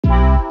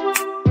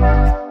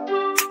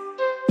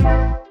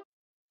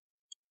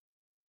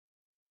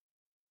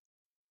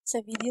Sa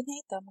video na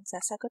ito,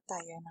 magsasagot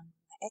tayo ng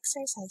mga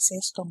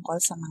exercises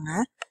tungkol sa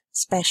mga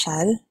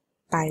special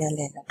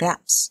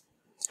parallelograms.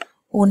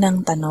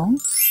 Unang tanong,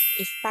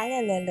 if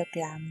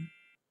parallelogram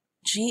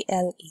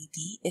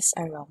GLAD is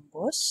a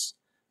rhombus,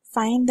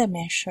 find the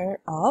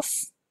measure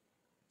of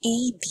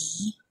AD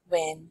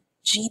when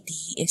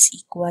GD is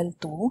equal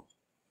to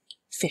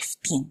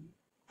 15.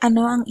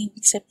 Ano ang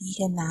ibig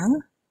sabihin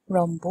ng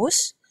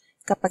rhombus?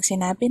 Kapag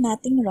sinabi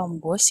nating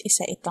rhombus,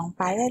 isa itong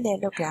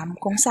parallelogram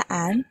kung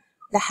saan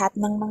lahat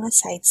ng mga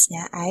sides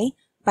niya ay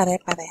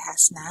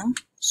pare-parehas ng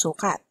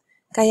sukat.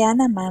 Kaya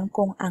naman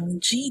kung ang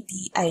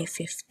GD ay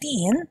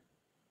 15,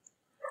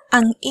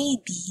 ang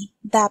AD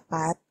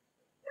dapat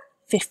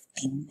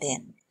 15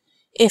 din.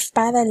 If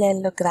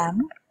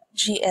parallelogram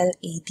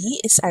GLAD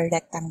is a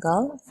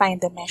rectangle, find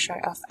the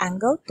measure of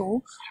angle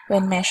 2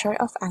 when measure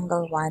of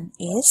angle 1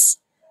 is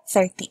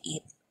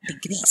 38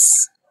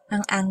 degrees.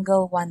 Ang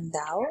angle 1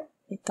 daw,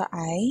 ito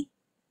ay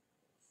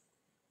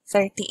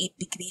 38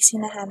 degrees.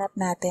 Hinahanap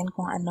natin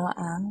kung ano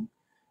ang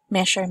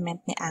measurement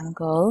ni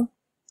angle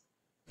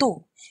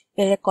 2.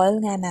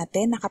 I-recall nga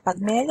natin na kapag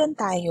meron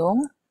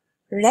tayong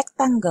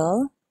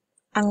rectangle,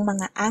 ang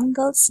mga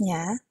angles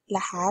niya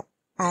lahat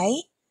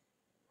ay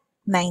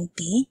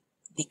 90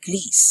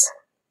 degrees.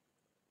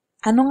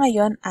 Ano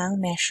ngayon ang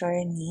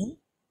measure ni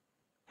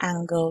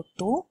angle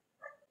 2?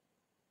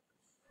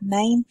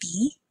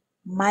 90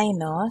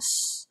 minus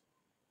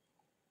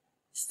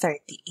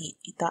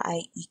 38. Ito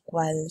ay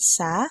equal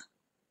sa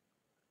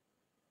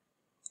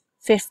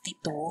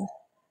 52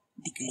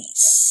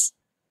 degrees.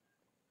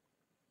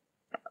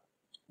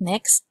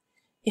 Next,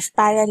 if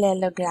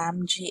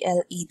parallelogram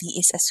GLAD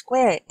is a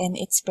square and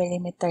its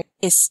perimeter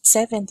is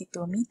 72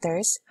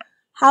 meters,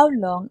 how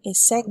long is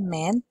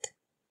segment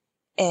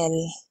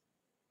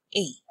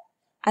LA?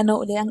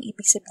 Ano uli ang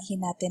ibig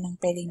sabihin natin ng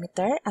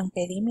perimeter? Ang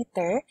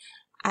perimeter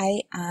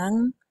ay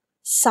ang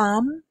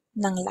sum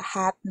ng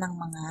lahat ng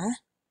mga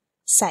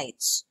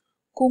sides.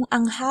 Kung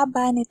ang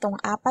haba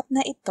nitong apat na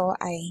ito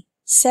ay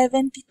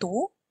 72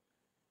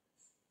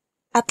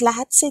 at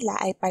lahat sila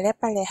ay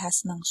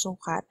pare-parehas ng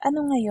sukat,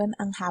 ano ngayon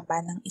ang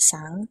haba ng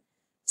isang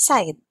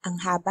side?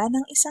 Ang haba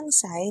ng isang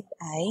side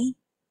ay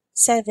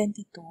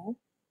 72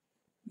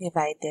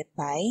 divided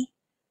by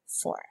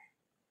 4.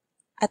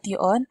 At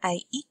yun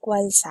ay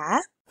equal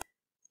sa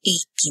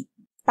 18.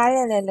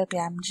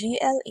 Parallelogram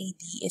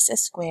GLAD is a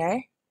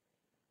square.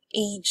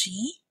 AG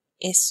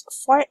is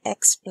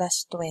 4x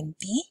plus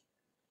 20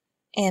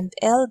 and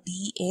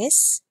LB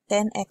is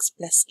 10x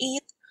plus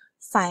 8.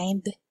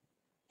 Find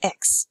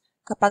x.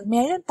 Kapag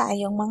meron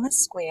tayong mga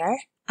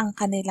square, ang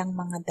kanilang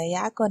mga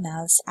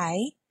diagonals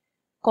ay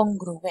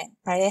congruent.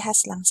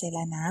 Parehas lang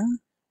sila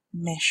ng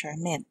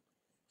measurement.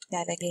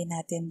 Lalagay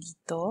natin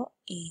dito,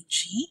 AG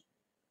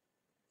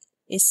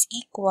is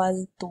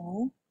equal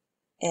to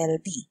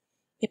LB.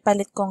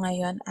 Ipalit ko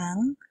ngayon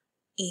ang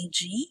AG.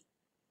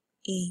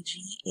 AG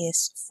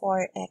is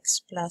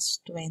 4x plus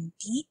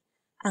 20.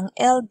 Ang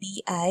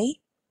LB ay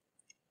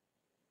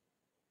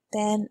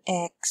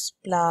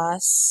 10x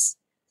plus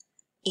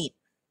 8.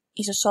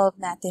 Isosolve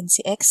natin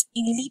si x.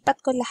 Ililipat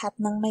ko lahat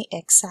ng may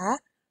x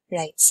sa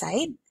right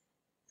side.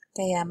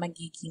 Kaya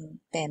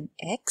magiging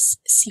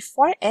 10x. Si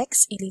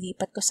 4x,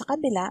 ililipat ko sa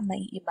kabila,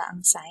 maiiba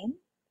ang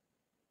sign.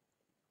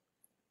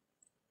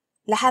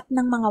 Lahat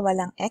ng mga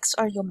walang x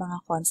or yung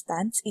mga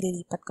constants,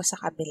 ililipat ko sa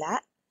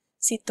kabila.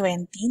 Si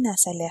 20,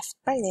 nasa left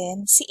pa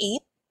rin. Si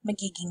 8,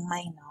 magiging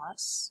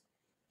minus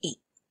 8.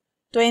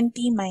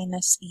 20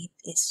 minus 8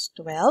 is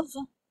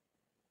 12.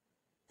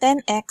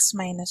 10x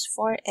minus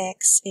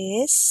 4x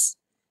is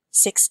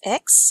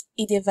 6x.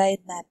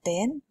 I-divide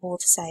natin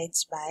both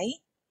sides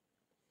by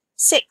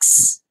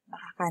 6.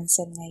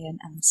 Makakancel ngayon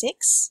ang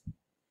 6.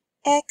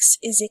 X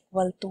is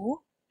equal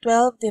to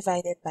 12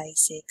 divided by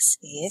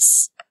 6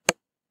 is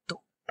 2.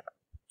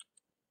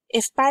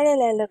 If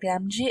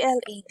parallelogram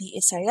GLAD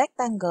is a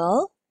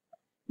rectangle,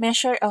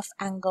 measure of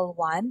angle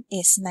 1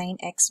 is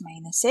 9x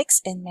minus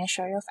 6 and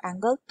measure of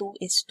angle 2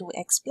 is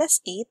 2x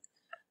plus 8.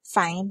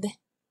 Find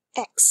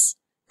x.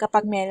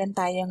 Kapag meron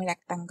tayong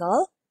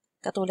rectangle,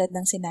 katulad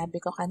ng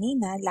sinabi ko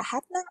kanina,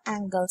 lahat ng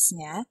angles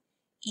niya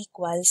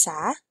equal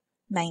sa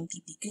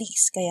 90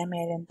 degrees. Kaya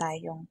meron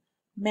tayong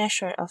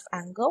measure of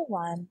angle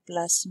 1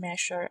 plus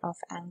measure of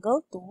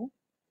angle 2.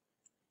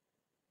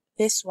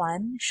 This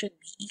one should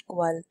be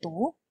equal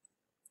to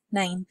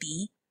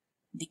 90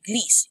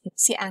 degrees. If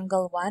si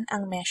angle 1,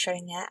 ang measure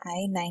niya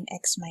ay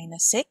 9x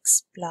minus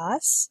 6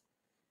 plus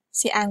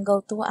si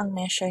angle 2, ang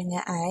measure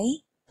niya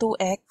ay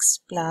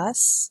 2x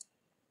plus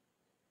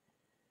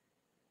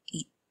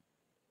 8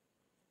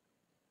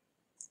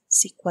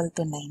 is equal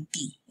to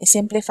 90.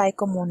 I-simplify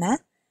ko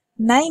muna.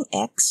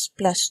 9x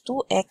plus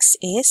 2x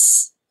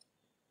is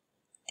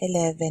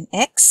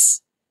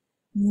 11x.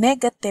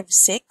 Negative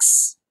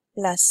 6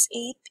 plus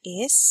 8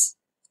 is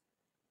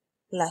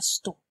plus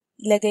 2.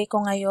 Ilagay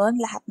ko ngayon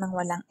lahat ng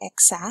walang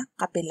x sa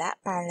kabila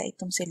para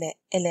itong sila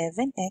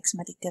 11x,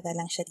 matitira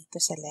lang siya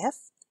dito sa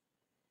left.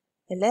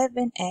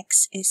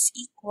 11x is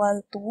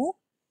equal to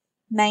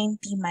 90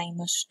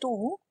 minus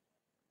 2.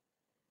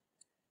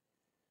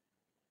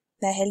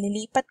 Dahil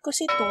nilipat ko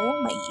si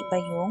 2,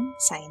 maiiba yung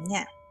sign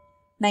niya.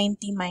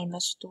 90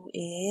 minus 2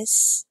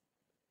 is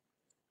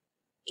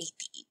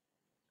 88.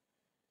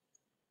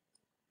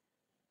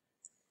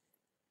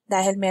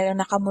 Dahil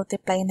meron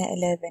nakamultiply na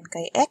 11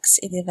 kay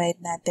x, i-divide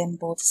natin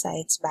both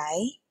sides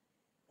by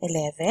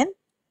 11.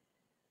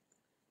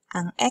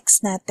 Ang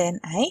x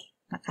natin ay,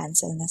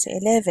 na-cancel na si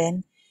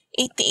 11,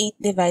 88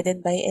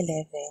 divided by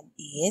 11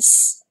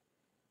 is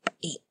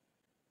 8.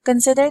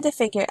 Consider the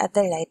figure at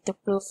the right to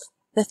prove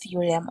the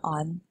theorem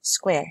on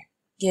square.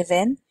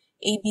 Given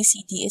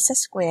ABCD is a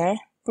square,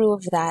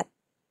 prove that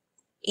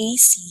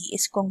AC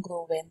is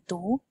congruent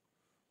to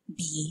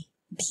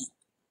BD.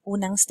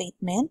 Unang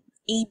statement,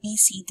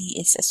 ABCD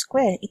is a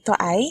square. Ito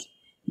ay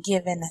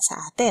given na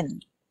sa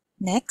atin.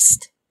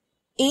 Next,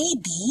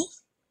 AD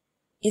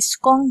is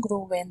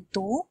congruent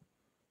to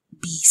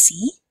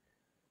BC.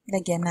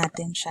 Lagyan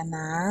natin siya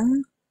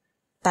ng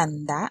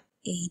tanda.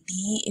 AD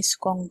is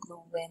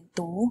congruent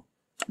to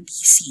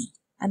BC.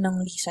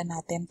 Anong reason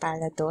natin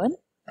para doon?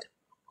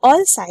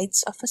 All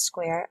sides of a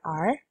square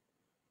are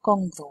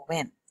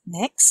congruent.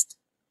 Next,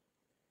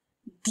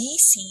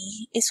 BC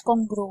is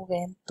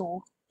congruent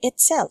to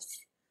itself.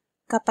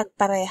 Kapag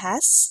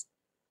parehas,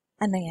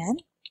 ano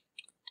yan?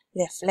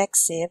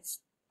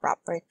 Reflexive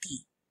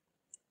property.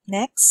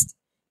 Next,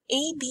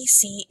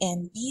 ABC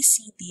and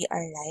BCD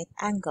are right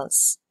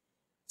angles.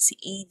 Si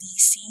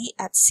ADC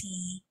at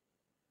si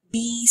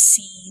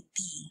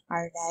BCD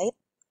are right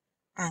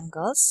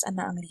angles.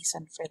 Ano ang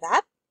reason for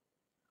that?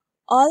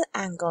 All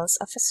angles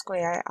of a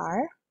square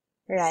are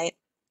right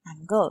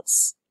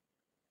angles.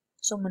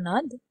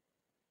 Sumunod,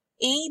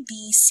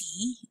 ABC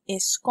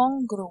is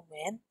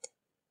congruent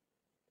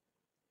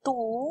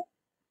to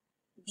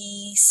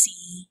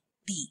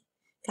BCD.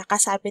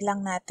 Kakasabi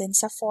lang natin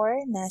sa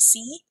 4 na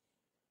si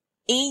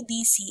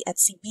ABC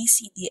at si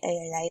BCD ay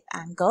right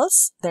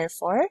angles.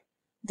 Therefore,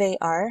 they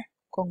are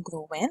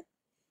congruent.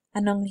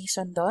 Anong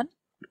reason doon?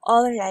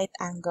 All right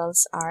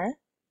angles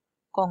are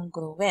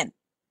congruent.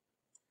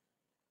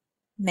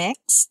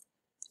 Next,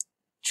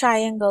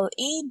 triangle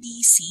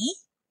ABC,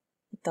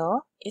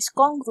 ito, is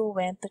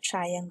congruent to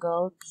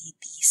triangle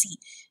BDC.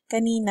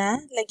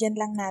 Kanina, lagyan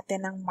lang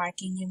natin ng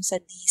marking yung sa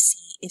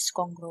DC is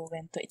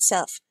congruent to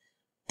itself.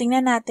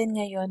 Tingnan natin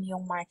ngayon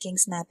yung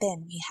markings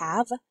natin. We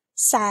have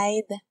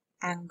side,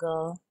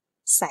 angle,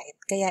 side.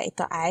 Kaya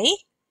ito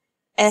ay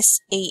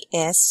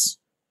SAS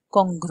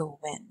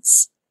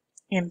congruence.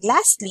 And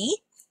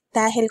lastly,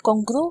 dahil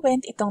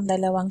congruent itong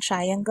dalawang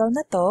triangle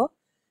na to,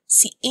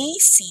 si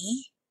AC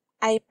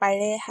ay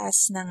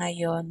parehas na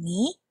ngayon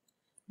ni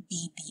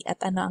BD.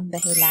 At ano ang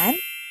dahilan?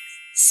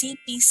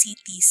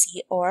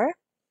 CPCTC or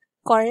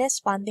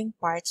corresponding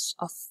parts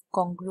of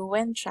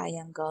congruent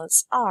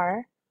triangles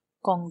are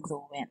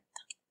congruent.